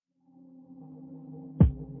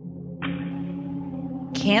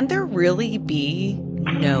Can there really be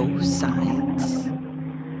no signs?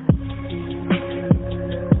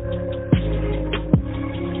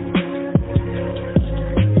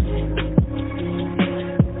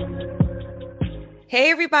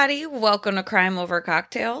 Hey everybody, welcome to Crime Over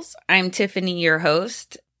Cocktails. I'm Tiffany, your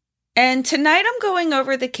host, and tonight I'm going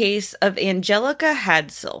over the case of Anjelica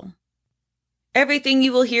Hadsell. Everything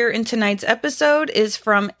you will hear in tonight's episode is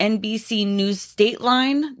from NBC News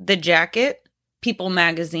Dateline, The Jacket, People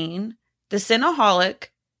Magazine, The Cinnaholic,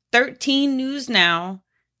 13 News Now,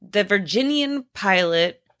 The Virginian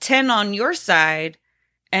Pilot, 10 on Your Side,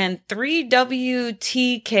 and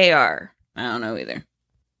 3WTKR. I don't know either.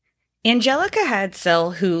 Anjelica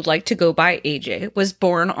Hadsell, who liked to go by AJ, was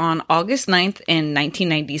born on August 9th in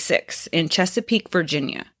 1996 in Chesapeake,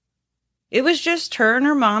 Virginia. It was just her and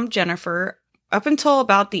her mom, Jennifer, up until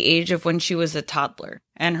about the age of when she was a toddler,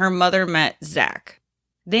 and her mother met Zach.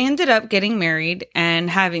 They ended up getting married and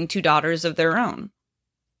having 2 daughters of their own.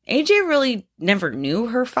 AJ really never knew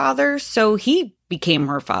her father, so he became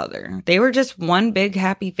her father. They were just one big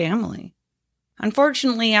happy family.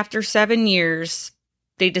 Unfortunately, after 7 years,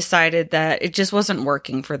 they decided that it just wasn't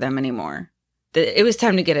working for them anymore. It was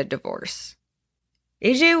time to get a divorce.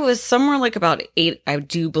 AJ was somewhere like about 8, I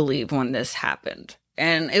do believe, when this happened.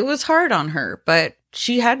 And it was hard on her, but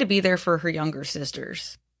she had to be there for her younger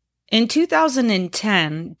sisters. In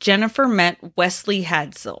 2010, Jennifer met Wesley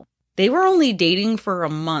Hadsell. They were only dating for a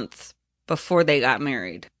month before they got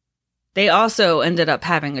married. They also ended up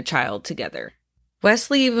having a child together.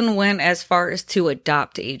 Wesley even went as far as to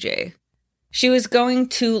adopt AJ. She was going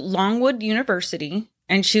to Longwood University,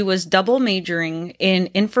 and she was double majoring in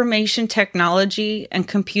information technology and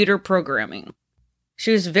computer programming.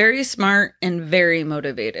 She was very smart and very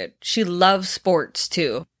motivated. She loved sports,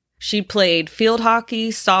 too. She played field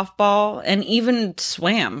hockey, softball, and even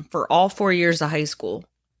swam for all 4 years of high school,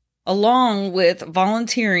 along with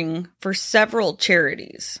volunteering for several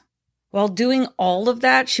charities. While doing all of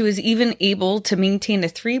that, she was even able to maintain a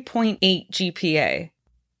 3.8 GPA.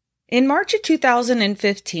 In March of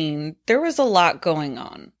 2015, there was a lot going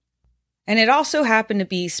on, and it also happened to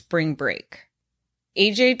be spring break.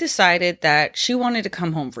 AJ decided that she wanted to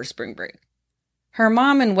come home for spring break. Her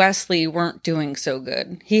mom and Wesley weren't doing so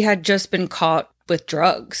good. He had just been caught with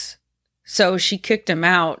drugs, so she kicked him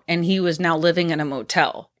out, and he was now living in a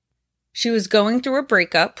motel. She was going through a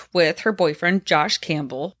breakup with her boyfriend, Josh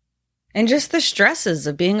Campbell, and just the stresses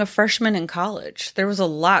of being a freshman in college. There was a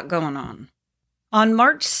lot going on. On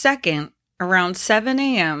March 2nd, around 7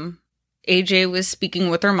 a.m., AJ was speaking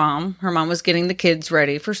with her mom. Her mom was getting the kids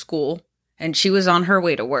ready for school, and she was on her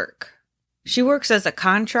way to work. She works as a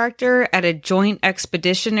contractor at a joint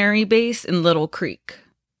expeditionary base in Little Creek.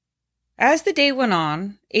 As the day went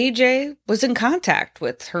on, AJ was in contact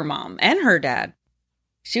with her mom and her dad.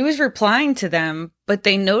 She was replying to them, but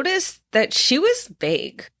they noticed that she was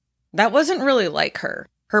vague. That wasn't really like her.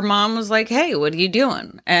 Her mom was like, "Hey, what are you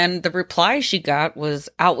doing?" And the reply she got was,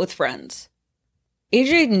 "Out with friends."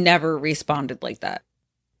 AJ never responded like that.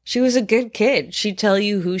 She was a good kid. She'd tell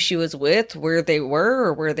you who she was with, where they were,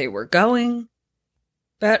 or where they were going.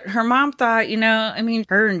 But her mom thought,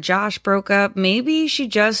 her and Josh broke up. Maybe she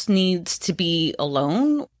just needs to be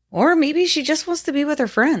alone, or maybe she just wants to be with her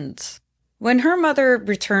friends. When her mother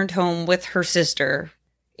returned home with her sister,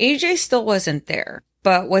 AJ still wasn't there.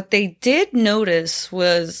 But what they did notice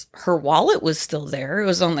was her wallet was still there. It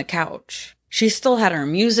was on the couch. She still had her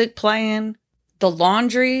music playing. The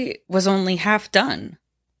laundry was only half done.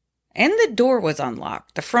 And the door was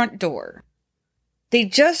unlocked, the front door. They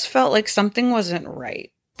just felt like something wasn't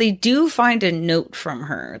right. They do find a note from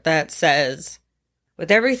her that says,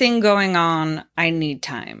 "With everything going on, I need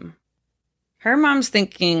time." Her mom's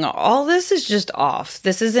thinking, all this is just off.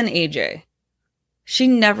 This isn't AJ. She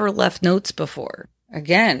never left notes before.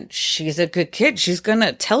 Again, she's a good kid. She's going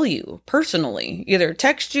to tell you personally, either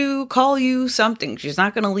text you, call you, something. She's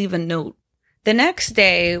not going to leave a note. The next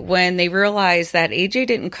day, when they realized that AJ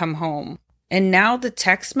didn't come home, and now the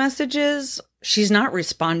text messages, she's not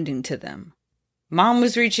responding to them. Mom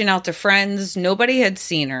was reaching out to friends. Nobody had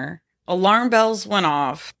seen her. Alarm bells went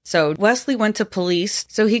off. So Wesley went to police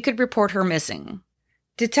so he could report her missing.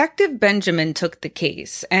 Detective Benjamin took the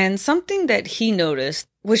case, and something that he noticed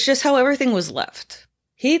was just how everything was left.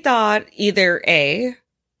 He thought either A,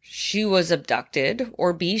 she was abducted,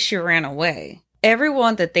 or B, she ran away.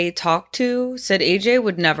 Everyone that they talked to said AJ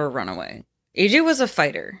would never run away. AJ was a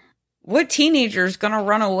fighter. What teenager's gonna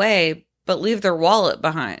run away but leave their wallet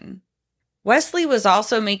behind? Wesley was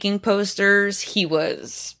also making posters. He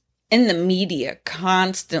was in the media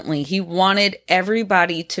constantly. He wanted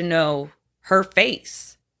everybody to know her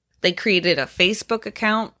face. They created a Facebook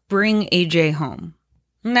account, Bring AJ Home.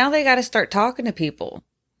 Now they got to start talking to people,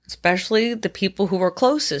 especially the people who were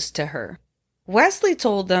closest to her. Wesley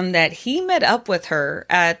told them that he met up with her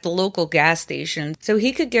at the local gas station so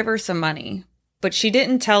he could give her some money, but she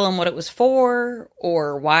didn't tell him what it was for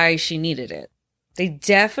or why she needed it. They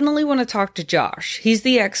definitely want to talk to Josh. He's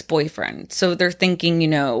the ex-boyfriend, so they're thinking,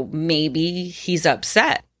 maybe he's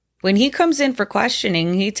upset. When he comes in for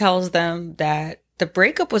questioning, he tells them that the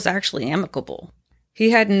breakup was actually amicable.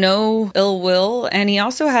 He had no ill will, and he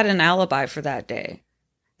also had an alibi for that day.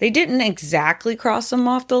 They didn't exactly cross him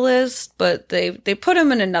off the list, but they put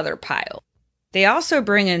him in another pile. They also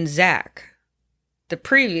bring in Zach, the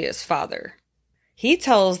previous father. He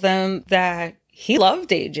tells them that he loved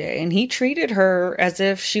AJ and he treated her as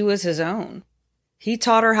if she was his own. He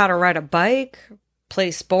taught her how to ride a bike, play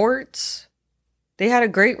sports. They had a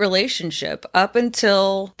great relationship up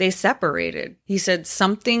until they separated. He said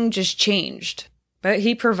something just changed, but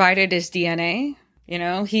he provided his DNA.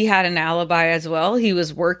 He had an alibi as well. He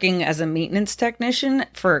was working as a maintenance technician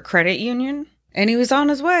for a credit union, and he was on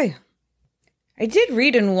his way. I did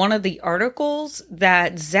read in one of the articles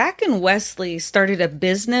that Zach and Wesley started a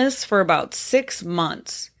business for about 6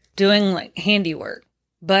 months doing handiwork.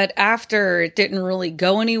 But after it didn't really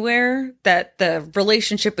go anywhere, that the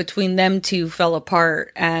relationship between them two fell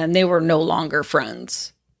apart and they were no longer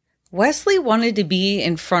friends. Wesley wanted to be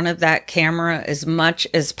in front of that camera as much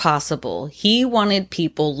as possible. He wanted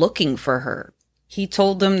people looking for her. He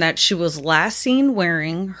told them that she was last seen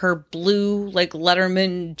wearing her blue,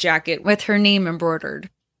 Letterman jacket with her name embroidered.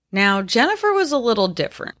 Now, Jennifer was a little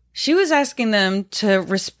different. She was asking them to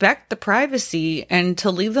respect the privacy and to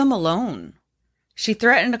leave them alone. She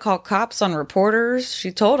threatened to call cops on reporters.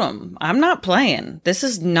 She told them, "I'm not playing. This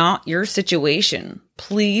is not your situation.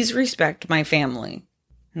 Please respect my family."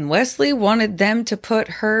 And Wesley wanted them to put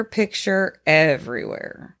her picture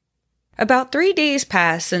everywhere. About 3 days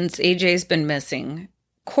passed since AJ's been missing.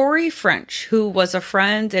 Corey French, who was a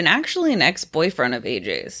friend and actually an ex-boyfriend of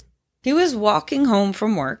AJ's, he was walking home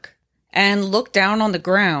from work and looked down on the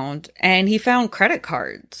ground and he found credit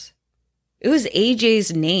cards. It was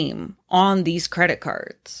AJ's name on these credit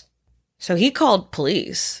cards. So he called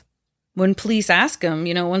police. When police asked him,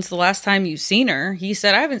 when's the last time you've seen her? He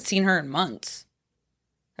said, "I haven't seen her in months."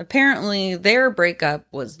 Apparently, their breakup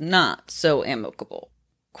was not so amicable.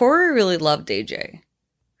 Corey really loved AJ.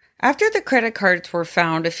 After the credit cards were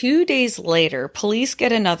found, a few days later, police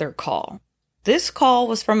get another call. This call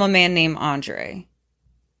was from a man named Andre.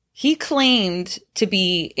 He claimed to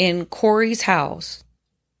be in Corey's house,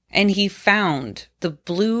 and he found the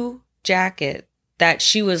blue jacket that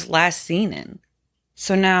she was last seen in.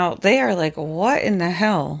 So now they are like, what in the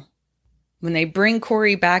hell? When they bring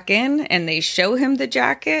Corey back in and they show him the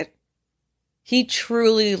jacket, he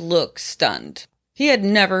truly looks stunned. He had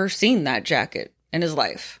never seen that jacket in his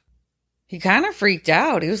life. He kind of freaked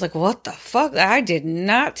out. He was like, "What the fuck? I did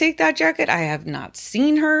not take that jacket. I have not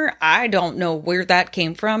seen her. I don't know where that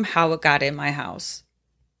came from, how it got in my house."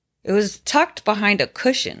 It was tucked behind a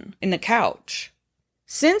cushion in the couch.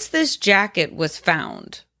 Since this jacket was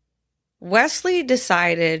found, Wesley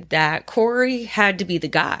decided that Corey had to be the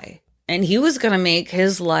guy. And he was going to make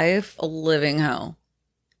his life a living hell.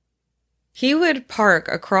 He would park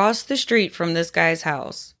across the street from this guy's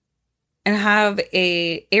house and have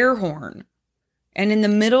a air horn. And in the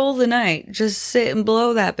middle of the night, just sit and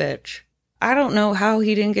blow that bitch. I don't know how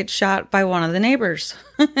he didn't get shot by one of the neighbors.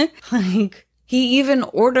 He even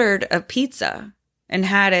ordered a pizza and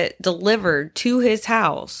had it delivered to his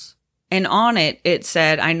house. And on it, it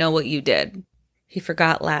said, "I know what you did." He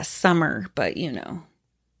forgot last summer, but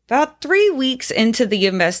About 3 weeks into the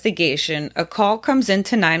investigation, a call comes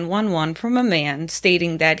into 911 from a man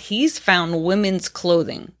stating that he's found women's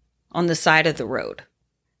clothing on the side of the road.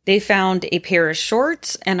 They found a pair of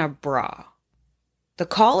shorts and a bra. The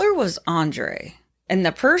caller was Andre, and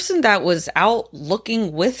the person that was out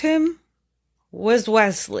looking with him was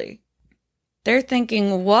Wesley. They're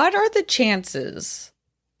thinking, what are the chances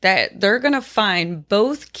that they're going to find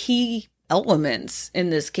both key elements in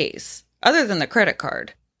this case, other than the credit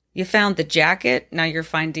card? You found the jacket, now you're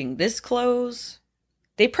finding this clothes.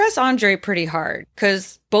 They press Andre pretty hard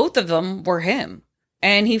because both of them were him.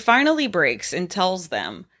 And he finally breaks and tells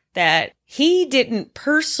them that he didn't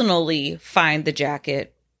personally find the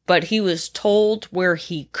jacket, but he was told where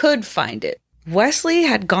he could find it. Wesley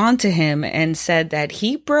had gone to him and said that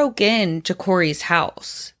he broke into Corey's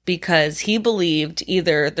house because he believed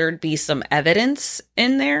either there'd be some evidence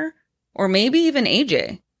in there or maybe even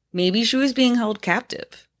AJ. Maybe she was being held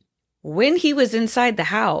captive. When he was inside the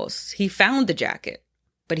house, he found the jacket,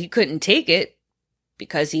 but he couldn't take it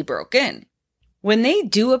because he broke in. When they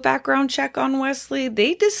do a background check on Wesley,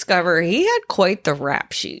 they discover he had quite the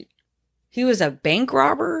rap sheet. He was a bank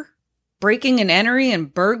robber, breaking and entering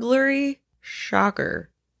and burglary. Shocker.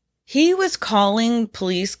 He was calling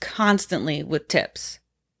police constantly with tips.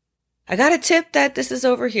 I got a tip that this is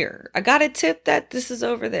over here. I got a tip that this is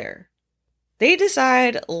over there. They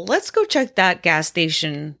decide, let's go check that gas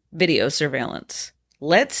station video surveillance.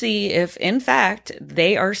 Let's see if, in fact,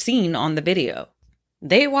 they are seen on the video.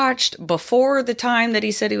 They watched before the time that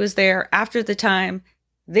he said he was there, after the time.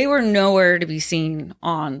 They were nowhere to be seen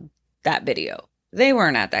on that video. They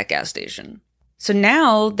weren't at that gas station. So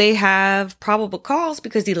now they have probable cause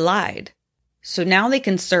because he lied. So now they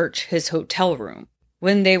can search his hotel room.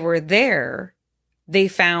 When they were there, they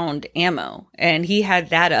found ammo, and he had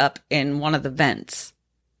that up in one of the vents.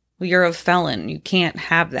 Well, you're a felon. You can't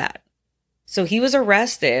have that. So he was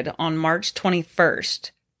arrested on March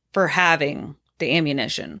 21st for having the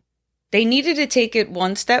ammunition. They needed to take it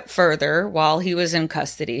one step further while he was in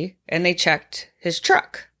custody, and they checked his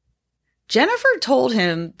truck. Jennifer told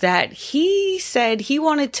him that he said he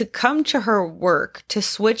wanted to come to her work to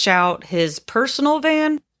switch out his personal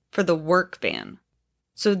van for the work van.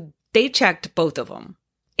 So they checked both of them.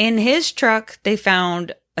 In his truck, they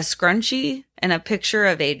found a scrunchie and a picture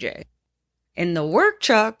of AJ. In the work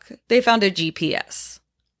truck, they found a GPS.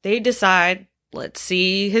 They decide, let's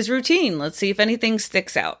see his routine. Let's see if anything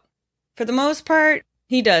sticks out. For the most part,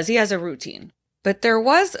 he does. He has a routine. But there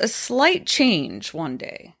was a slight change one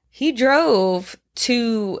day. He drove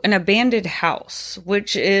to an abandoned house,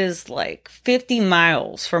 which is like 50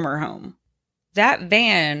 miles from her home. That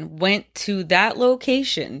van went to that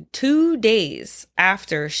location 2 days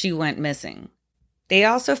after she went missing. They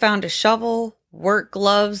also found a shovel, work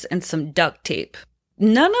gloves, and some duct tape.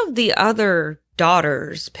 None of the other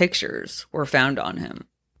daughters' pictures were found on him.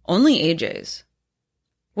 Only AJ's.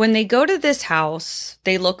 When they go to this house,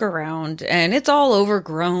 they look around, and it's all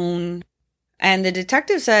overgrown. And the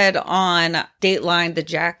detective said on Dateline The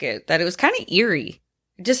Jacket that it was kind of eerie.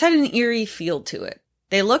 It just had an eerie feel to it.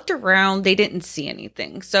 They looked around, they didn't see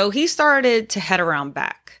anything. So he started to head around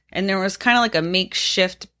back. And there was kind of like a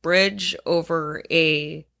makeshift bridge over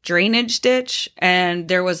a drainage ditch. And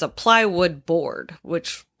there was a plywood board,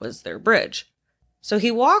 which was their bridge. So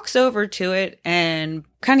he walks over to it and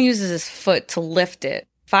kind of uses his foot to lift it.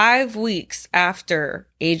 5 weeks after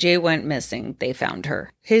AJ went missing, they found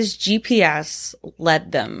her. His GPS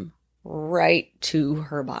led them right to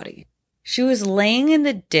her body. She was laying in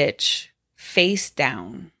the ditch, face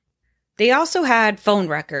down. They also had phone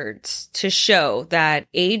records to show that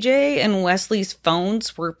AJ and Wesley's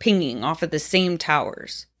phones were pinging off of the same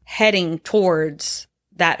towers, heading towards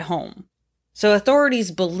that home. So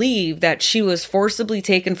authorities believe that she was forcibly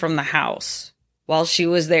taken from the house while she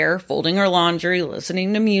was there folding her laundry,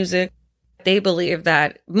 listening to music. They believe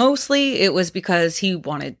that mostly it was because he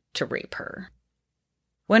wanted to rape her.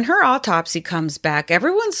 When her autopsy comes back,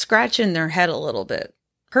 everyone's scratching their head a little bit.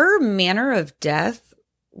 Her manner of death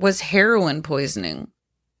was heroin poisoning.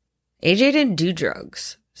 AJ didn't do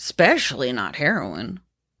drugs, especially not heroin.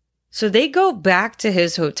 So they go back to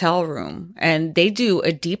his hotel room and they do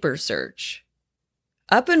a deeper search.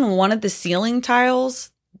 Up in one of the ceiling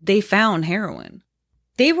tiles, they found heroin.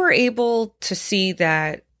 They were able to see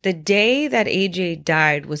that the day that AJ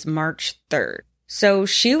died was March 3rd. So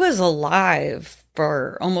she was alive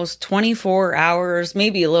for almost 24 hours,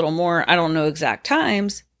 maybe a little more, I don't know exact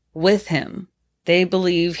times, with him. They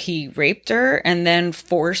believe he raped her and then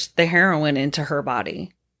forced the heroin into her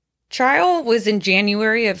body. Trial was in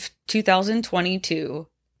January of 2022.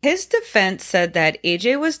 His defense said that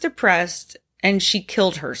AJ was depressed and she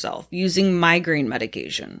killed herself using migraine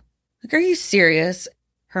medication. Like, are you serious?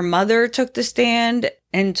 Her mother took the stand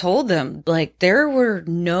and told them, there were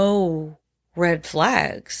no red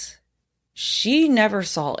flags. She never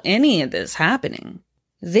saw any of this happening.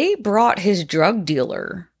 They brought his drug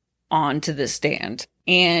dealer onto the stand,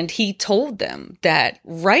 and he told them that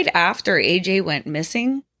right after AJ went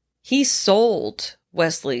missing, he sold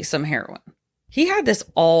Wesley some heroin. He had this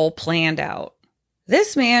all planned out.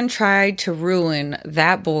 This man tried to ruin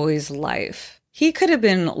that boy's life. He could have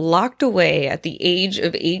been locked away at the age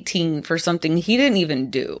of 18 for something he didn't even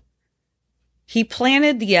do. He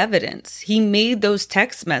planted the evidence. He made those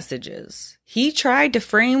text messages. He tried to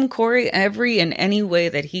frame Corey every and any way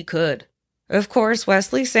that he could. Of course,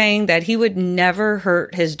 Wesley saying that he would never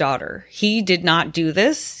hurt his daughter. He did not do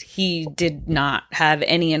this. He did not have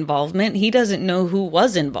any involvement. He doesn't know who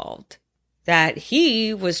was involved. That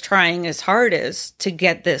he was trying his hardest to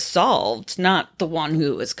get this solved, not the one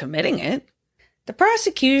who was committing it. The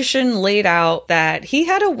prosecution laid out that he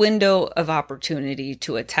had a window of opportunity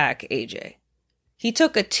to attack AJ. He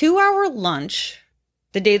took a 2-hour lunch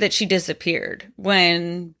the day that she disappeared,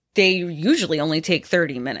 when they usually only take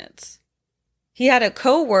 30 minutes. He had a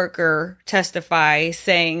co-worker testify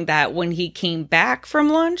saying that when he came back from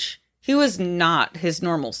lunch, he was not his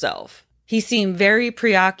normal self. He seemed very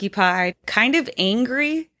preoccupied, kind of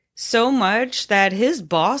angry, so much that his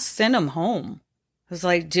boss sent him home. I was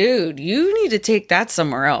like, dude, you need to take that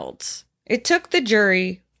somewhere else. It took the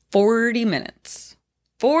jury 40 minutes.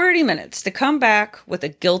 40 minutes to come back with a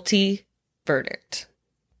guilty verdict.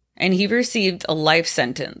 And he received a life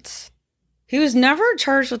sentence. He was never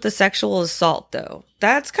charged with the sexual assault, though.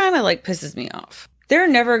 That's kind of like pisses me off. They're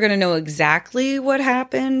never going to know exactly what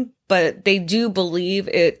happened, but they do believe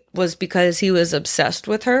it was because he was obsessed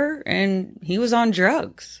with her and he was on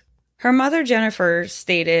drugs. Her mother, Jennifer,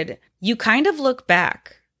 stated, "You kind of look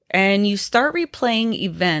back and you start replaying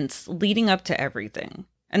events leading up to everything.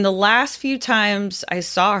 And the last few times I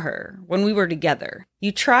saw her, when we were together,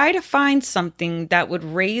 you try to find something that would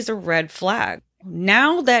raise a red flag.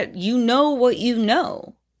 Now that you know what you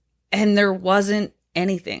know." And there wasn't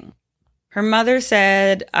anything. Her mother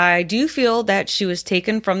said, "I do feel that she was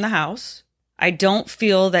taken from the house. I don't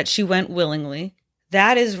feel that she went willingly.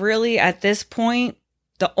 That is really, at this point,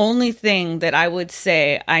 the only thing that I would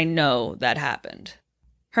say I know that happened."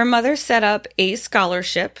 Her mother set up a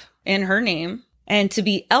scholarship in her name, and to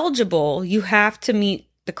be eligible, you have to meet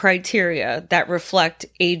the criteria that reflect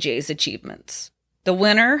AJ's achievements. The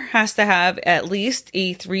winner has to have at least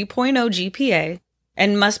a 3.0 GPA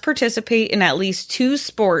and must participate in at least 2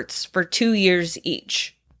 sports for 2 years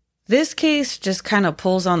each. This case just kind of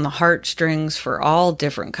pulls on the heartstrings for all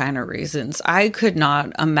different kind of reasons. I could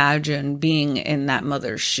not imagine being in that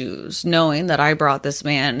mother's shoes, knowing that I brought this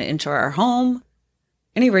man into our home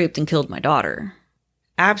and he raped and killed my daughter.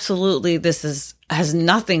 Absolutely, this has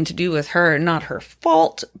nothing to do with her, not her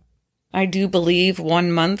fault. I do believe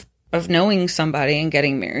 1 month of knowing somebody and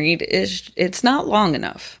getting married it's not long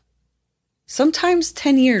enough. Sometimes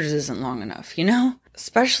 10 years isn't long enough, you know?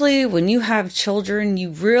 Especially when you have children,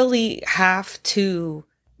 you really have to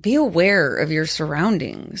be aware of your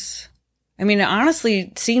surroundings. I mean, it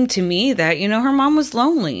honestly seemed to me that, her mom was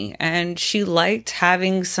lonely and she liked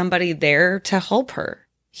having somebody there to help her.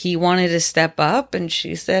 He wanted to step up and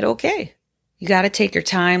she said, okay, you got to take your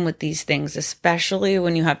time with these things, especially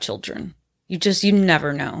when you have children. You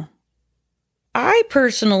never know. I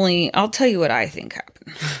personally, I'll tell you what I think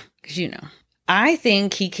happened, because I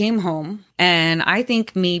think he came home and I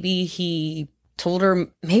think maybe he told her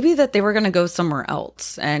maybe that they were going to go somewhere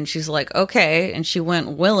else. And she's like, okay. And she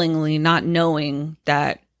went willingly, not knowing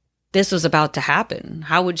that this was about to happen.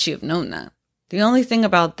 How would she have known that? The only thing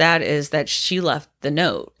about that is that she left the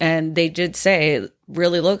note, and they did say it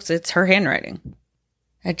really looks, it's her handwriting.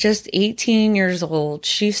 At just 18 years old,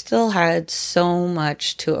 she still had so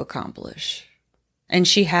much to accomplish. And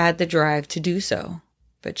she had the drive to do so,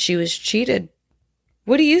 but she was cheated.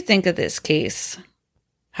 What do you think of this case?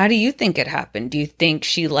 How do you think it happened? Do you think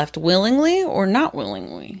she left willingly or not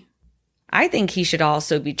willingly? I think he should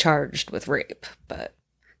also be charged with rape, but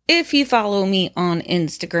if you follow me on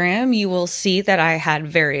Instagram, you will see that I had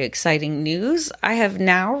very exciting news. I have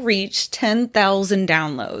now reached 10,000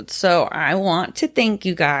 downloads, so I want to thank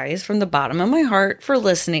you guys from the bottom of my heart for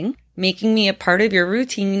listening, making me a part of your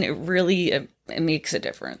routine. It really it makes a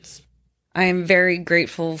difference. I am very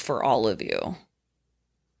grateful for all of you.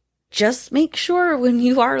 Just make sure when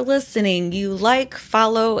you are listening, you like,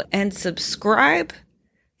 follow, and subscribe.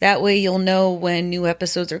 That way you'll know when new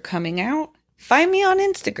episodes are coming out. Find me on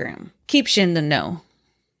Instagram. Keeps you in the know,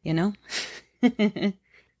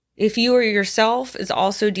 If you or yourself is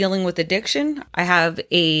also dealing with addiction, I have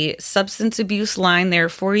a substance abuse line there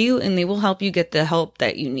for you, and they will help you get the help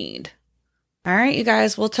that you need. All right, you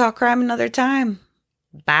guys, we'll talk crime another time.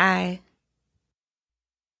 Bye.